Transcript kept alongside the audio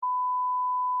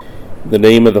In the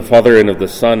name of the Father, and of the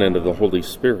Son, and of the Holy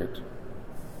Spirit.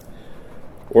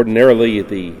 Ordinarily,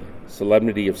 the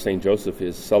Solemnity of St. Joseph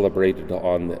is celebrated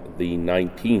on the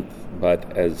 19th,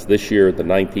 but as this year the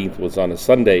 19th was on a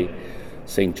Sunday,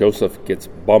 St. Joseph gets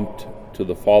bumped to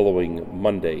the following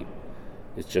Monday.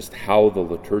 It's just how the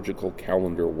liturgical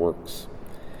calendar works.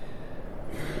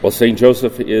 Well, St.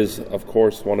 Joseph is, of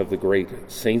course, one of the great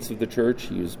saints of the Church.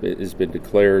 He has been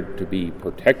declared to be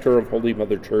protector of Holy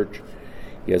Mother Church.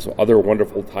 He has other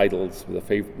wonderful titles,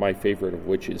 my favorite of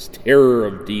which is Terror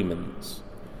of Demons.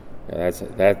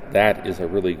 That is a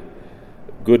really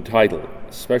good title,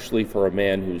 especially for a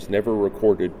man who's never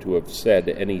recorded to have said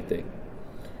anything.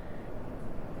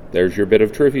 There's your bit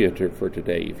of trivia for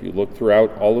today. If you look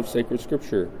throughout all of sacred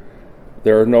Scripture,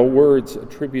 there are no words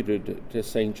attributed to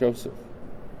St. Joseph,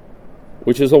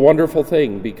 which is a wonderful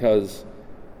thing because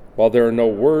while there are no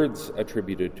words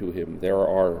attributed to him, there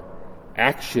are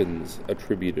actions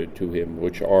attributed to him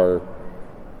which are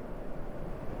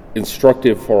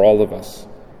instructive for all of us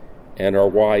and are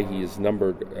why he is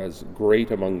numbered as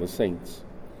great among the saints.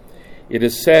 It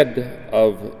is said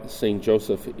of St.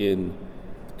 Joseph in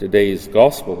today's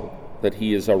gospel that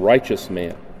he is a righteous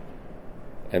man,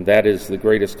 and that is the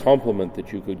greatest compliment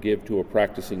that you could give to a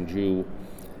practicing Jew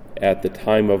at the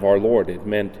time of our Lord. It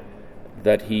meant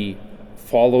that he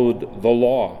followed the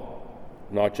law,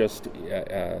 not just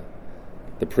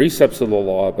the precepts of the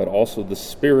law, but also the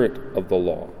spirit of the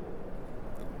law.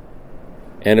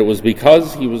 And it was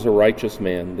because he was a righteous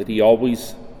man that he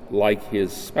always, like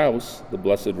his spouse, the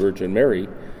Blessed Virgin Mary,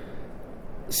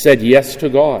 said yes to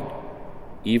God,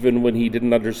 even when he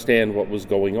didn't understand what was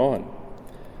going on.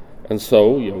 And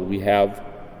so, we have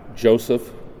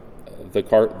Joseph, the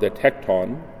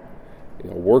tecton,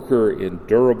 worker in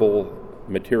durable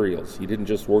materials. He didn't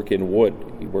just work in wood,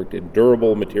 he worked in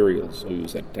durable materials. So he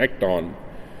was a tecton,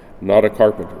 not a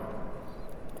carpenter.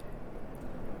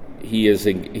 He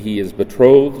is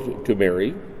betrothed to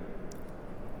Mary,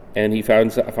 and he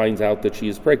finds out that she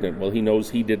is pregnant. Well, he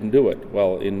knows he didn't do it.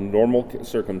 Well, in normal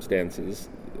circumstances,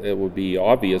 it would be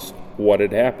obvious what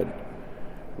had happened.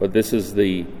 But this is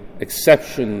the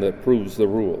exception that proves the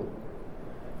rule.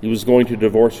 He was going to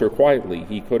divorce her quietly.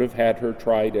 He could have had her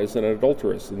tried as an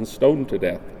adulteress and stoned to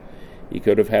death. He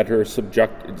could have had her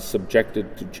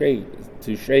subjected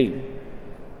to shame.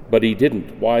 But he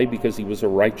didn't. Why? Because he was a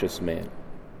righteous man.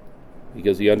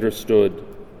 Because he understood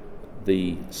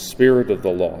the spirit of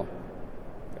the law.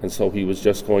 And so he was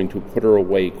just going to put her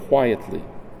away quietly.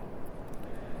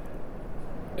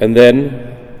 And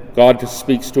then God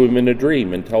speaks to him in a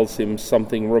dream and tells him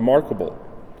something remarkable.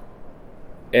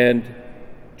 And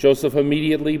Joseph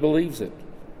immediately believes it.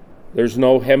 There's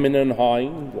no hemming and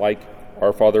hawing like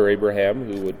our father Abraham,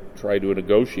 who would try to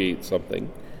negotiate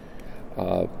something.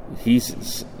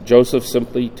 Joseph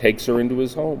simply takes her into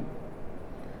his home.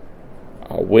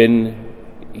 When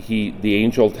the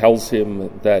angel tells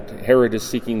him that Herod is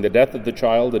seeking the death of the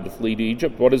child and to flee to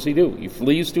Egypt, what does he do? He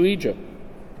flees to Egypt.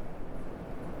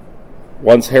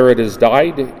 Once Herod has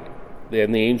died,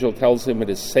 then the angel tells him it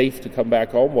is safe to come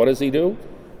back home. What does he do?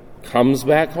 Comes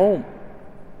back home.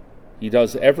 He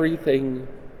does everything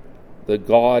that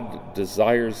God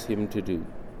desires him to do.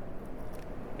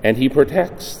 And he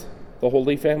protects the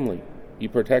Holy Family. He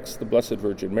protects the Blessed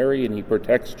Virgin Mary, and he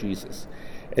protects Jesus.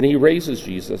 And he raises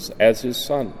Jesus as his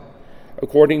son.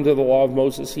 According to the law of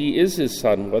Moses, he is his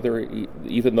son,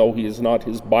 even though he is not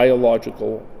his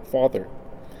biological father.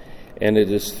 And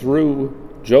it is through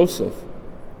Joseph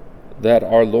that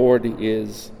our Lord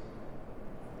is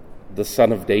the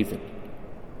son of David.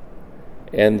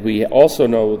 And we also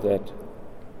know that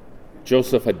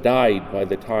Joseph had died by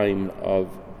the time of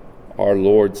our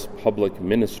Lord's public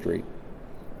ministry.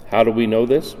 How do we know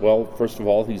this? Well, first of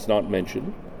all, he's not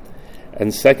mentioned.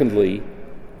 And secondly,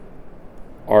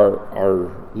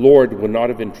 our Lord would not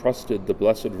have entrusted the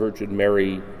Blessed Virgin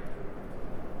Mary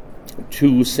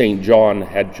to St. John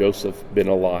had Joseph been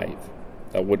alive.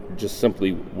 That would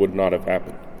not have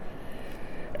happened.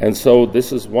 And so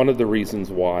this is one of the reasons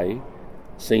why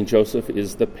St. Joseph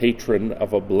is the patron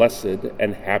of a blessed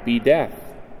and happy death.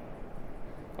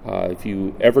 If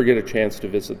you ever get a chance to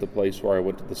visit the place where I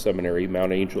went to the seminary,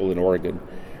 Mount Angel in Oregon,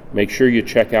 make sure you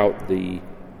check out the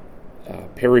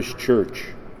parish church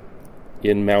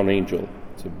in Mount Angel.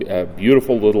 It's a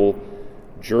beautiful little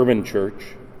German church,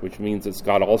 which means it's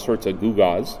got all sorts of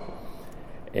gewgaws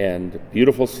and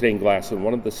beautiful stained glass. And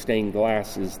one of the stained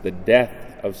glass is the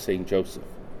death of St. Joseph.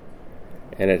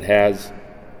 And it has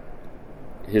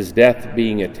his death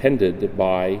being attended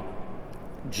by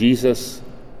Jesus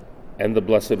and the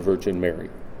Blessed Virgin Mary.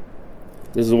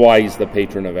 This is why he's the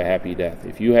patron of a happy death.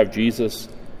 If you have Jesus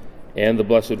and the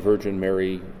Blessed Virgin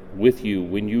Mary with you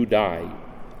when you die,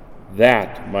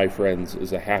 that, my friends,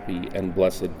 is a happy and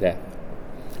blessed death.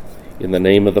 In the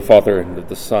name of the Father, and of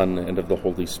the Son, and of the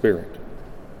Holy Spirit.